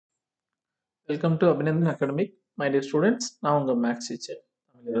Welcome to Abhinandan Academic, my dear students. Now I'm Max teacher.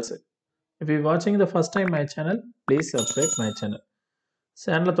 If you're watching the first time my channel, please subscribe my channel.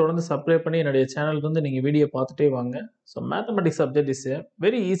 சேனலை தொடர்ந்து subscribe பண்ணி என்னுடைய சேனலுக்கு வந்து நீங்கள் video பார்த்துட்டே வாங்க. So mathematics subject is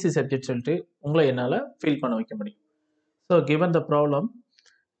very easy subject சொல்லிட்டு உங்களை என்னால் ஃபீல் பண்ண வைக்க முடியும். So given the problem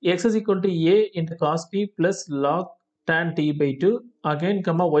x is equal to a into cos t plus log tan t by 2 again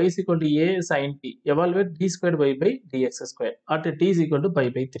comma y is equal to a sin t. Evaluate d squared y by dx squared at t is equal to pi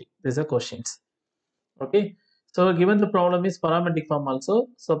by 3. These are questions. Okay. So given the problem is parametric form also.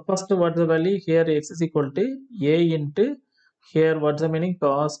 So first what is the value here? X is equal to a into here what's the meaning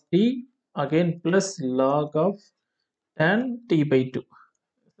cos t again plus log of tan t by 2.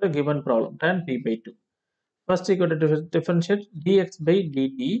 The given problem tan t by 2. First equal to differentiate dx by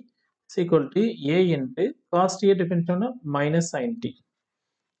dt is equal to a into cos t differentiation minus sin t.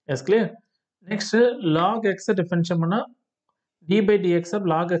 Yes, clear? Next log x differentiation d by dx of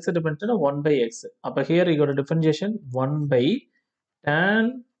log x differentiation 1 by x. Up here you got a differentiation 1 by tan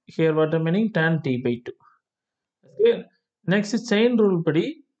here what the meaning tan t by 2. Okay. Next chain rule padi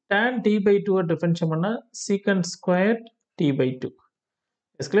tan t by 2 differentiation secant squared t by 2.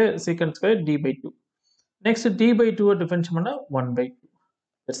 Yes, clear? Secant squared d by 2. Next t by 2 differentiation 1 by 2.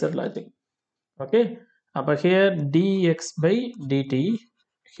 That's the logic. Okay. Up here dx by dt.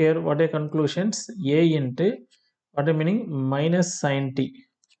 Here what are conclusions? A into what are meaning minus sin t.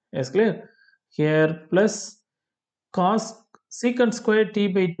 Yes, clear? Here plus cos secant square t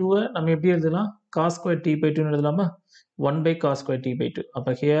by 2 நம்ம எப்படி எழுதலாம்? Cos square t by 2 எழுதலாமா? 1 by cos square t by 2.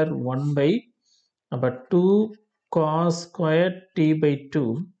 அப்ப here 1 by 2 cos square t by 2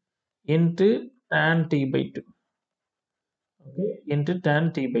 into tan t by 2. Okay, into tan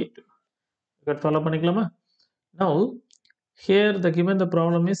t by 2. You got follow பண்ணிக்கலாமா? Now here the given the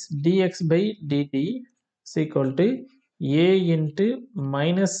problem is dx by dt is equal to a into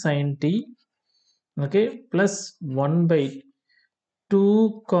minus sin t, okay, plus 1 by 2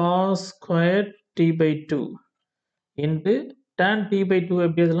 cos square t by 2 into tan t by 2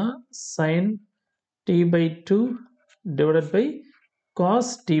 எப்படி எழுதலாம்? sin t by 2 divided by cos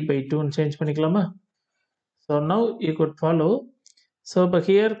t by 2 change பண்ணிக்கலாமா? So now you could follow. So but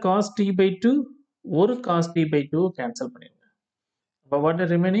here cos t by 2 ஒரு cos t by 2 cancel பண்ணிடுங்க. But what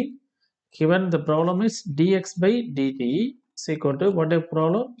is remaining? Given the problem is dx by dt is equal to what is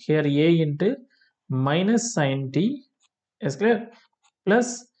problem? Here a into minus sin t is clear plus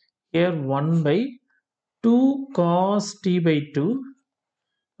here 1 by 2 cos t by 2,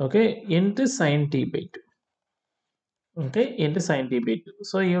 okay, into sin t by 2, okay, into sin t by 2.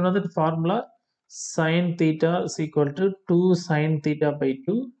 So you know that formula sin theta is equal to 2 sin theta by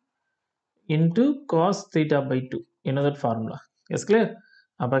 2 into cos theta by 2. You know that formula. Yes, clear?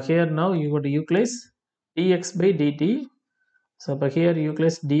 But here now you go to Euclid's dx by dt. So but here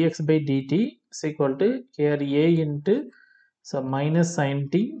Euclid's dx by dt is equal to here a into so minus sin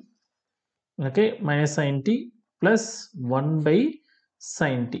t, okay, minus sin t plus 1 by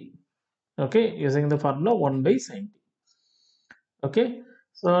sin t, okay, using the formula 1 by sin t. Okay,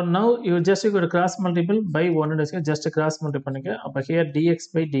 so now you just go to cross multiple by 1 and just cross multiply. But here dx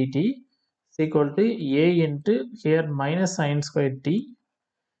by dt is equal to a into here minus sin square t,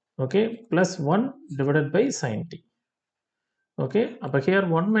 okay, plus 1 divided by sin t. Okay, but here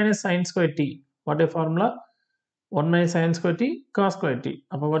 1 minus sin square t, what a formula? 1 minus sin square t cos square t.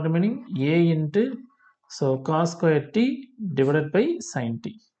 About what the meaning? A into so cos square t divided by sin t.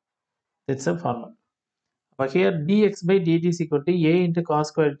 That's a formula. But here dx by dt is equal to a into cos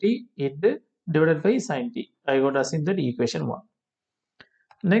square t into divided by sin t. I got to assume that equation 1.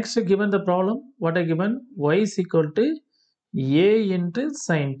 Next, given the problem, what I given? Y is equal to a into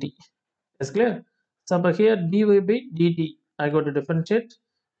sin t. Is clear? So but here dy by dt, I got to differentiate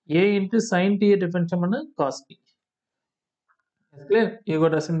a into sin t differentiate cos t. Is clear? You got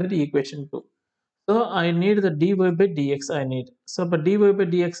to assume that equation 2. So I need the dy by dx. I need. So but dy by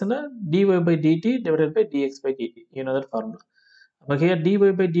dx and dy by dt divided by dx by dt. You know that formula. But here dy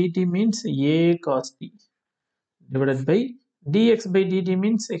by dt means a cos t divided by dx by dt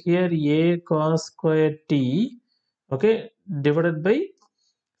means here a cos square t, okay, divided by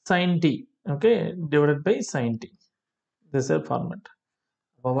sin t, okay, divided by sin t. This is a format.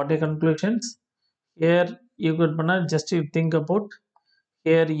 But what are conclusions? Here you could just think about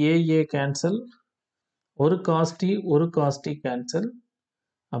here a cancel, ஒரு cos t cancel.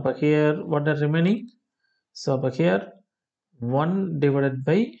 Up here what are remaining? So up here 1 divided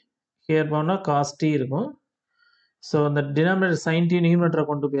by here one cos t இருக்கும். So the denominator sin t numerator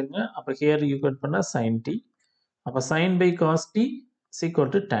கொண்டு போயிருங்க. அப்ப here you could பண்ண sin t. அப்ப sin by cos t is equal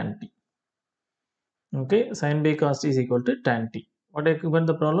to tan t. Okay, sin by cos t is equal to tan t. What I given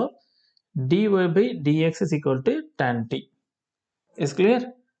the problem? dy by dx is equal to tan t. Is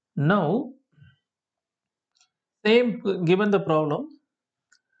clear? Now, same given the problem,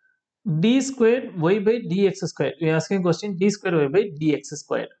 d squared y by dx squared. We are asking question d squared y by dx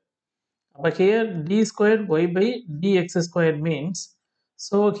squared. But here d squared y by dx squared means,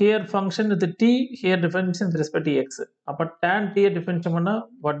 so here function with the t, here differentiation with respect to x. But tan t differentiation,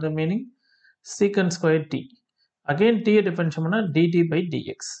 what the meaning? Secant squared t. Again t differentiation dt by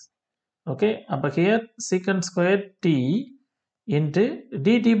dx. Okay, but here secant squared t into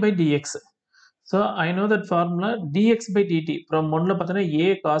dt by dx. So I know that formula dx by dt from 1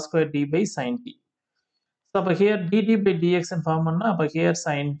 a cos square t by sin t. So here dt by dx in formula, here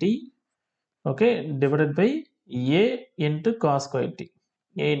sin t, okay, divided by a into cos square t.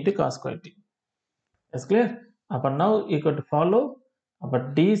 A into cos square t. Is clear? Now you got to follow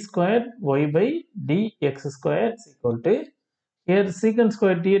d squared y by dx squared is equal to, here secant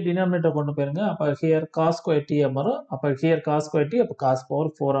square t denominator கொண்டு போயிருங்க. Here cos square t வரும். Here cos square t, cos power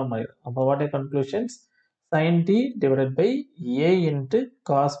 4 ஆயிரும். What are conclusions? Sin t divided by a into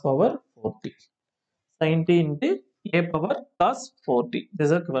cos power 4t. Sin t into a power cos 4t. This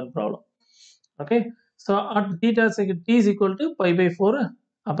is a given problem. Okay. So at theta t is equal to pi by 4.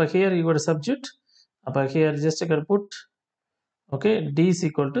 Here you got to substitute. Here just put, okay, d is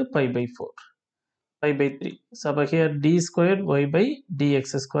equal to pi by 4. Pi by 3. So here d squared y by dx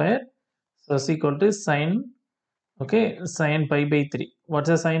squared. So is equal to sin, okay, sin pi by 3. What's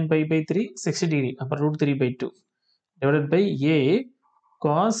the sin pi by 3? 60 degree. Root 3 by 2 divided by a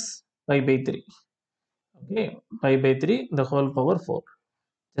cos pi by 3. Okay, pi by 3 the whole power 4.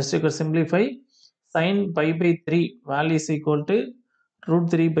 Just you can simplify. Sin pi by 3 value is equal to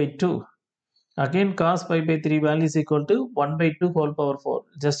root 3 by 2. Again cos pi by 3 value is equal to 1 by 2 whole power 4.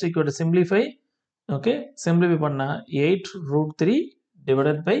 Just you can simplify. Okay, simplify panna 8 root 3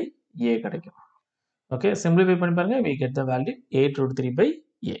 divided by a கிடைக்கும். Okay, simplify பண்ணி பாருங்க, we get the value 8 root 3 by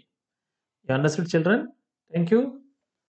a. You understood, children? Thank you.